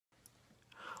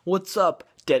What's up,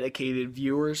 dedicated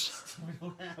viewers? We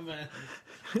don't have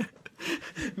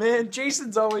it. Man,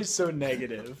 Jason's always so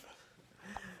negative.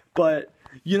 But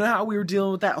you know how we were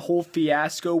dealing with that whole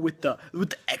fiasco with the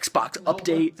Xbox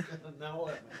update? Now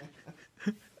what,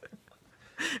 man?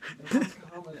 It's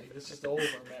comedy. This is over,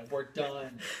 man. We're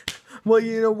done. Well,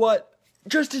 you know what?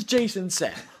 Just as Jason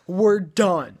said, we're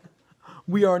done.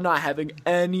 We are not having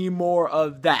any more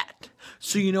of that.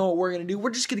 So you know what we're gonna do? We're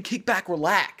just gonna kick back,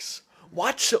 relax,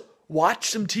 watch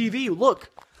some TV. Look,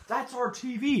 that's our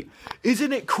TV.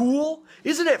 Isn't it cool?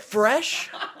 Isn't it fresh?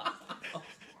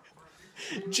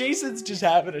 Jason's just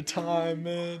having a time,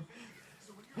 man.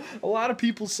 A lot of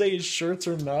people say his shirts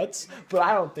are nuts, but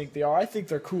I don't think they are. I think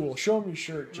they're cool. Show me your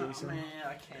shirt, Jason. Man,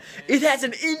 I can't. It has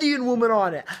an Indian woman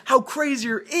on it. How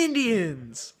crazy are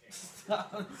Indians?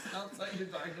 Sounds like you're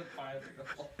talking to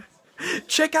 5-year-olds.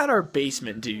 Check out our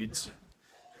basement, dudes.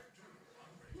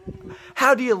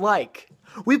 How do you like?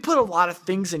 We put a lot of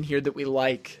things in here that we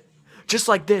like. Just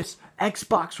like this,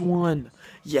 Xbox One.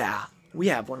 Yeah, we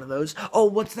have one of those. Oh,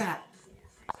 what's that?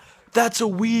 That's a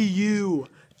Wii U.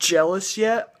 Jealous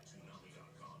yet?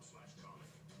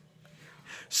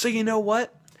 So you know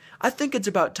what? I think it's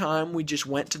about time we just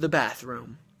went to the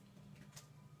bathroom.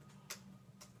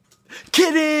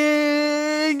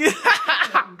 Kidding!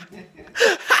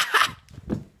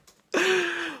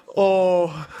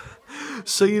 Oh,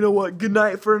 so you know what? Good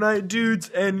night for tonight, dudes.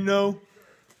 And you know,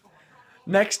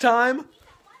 next time,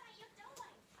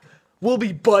 we'll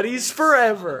be buddies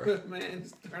forever. Man,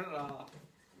 just turn it off.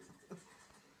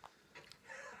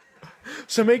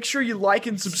 So make sure you like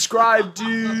and subscribe,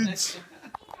 dudes.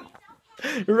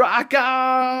 Rock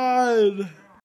on!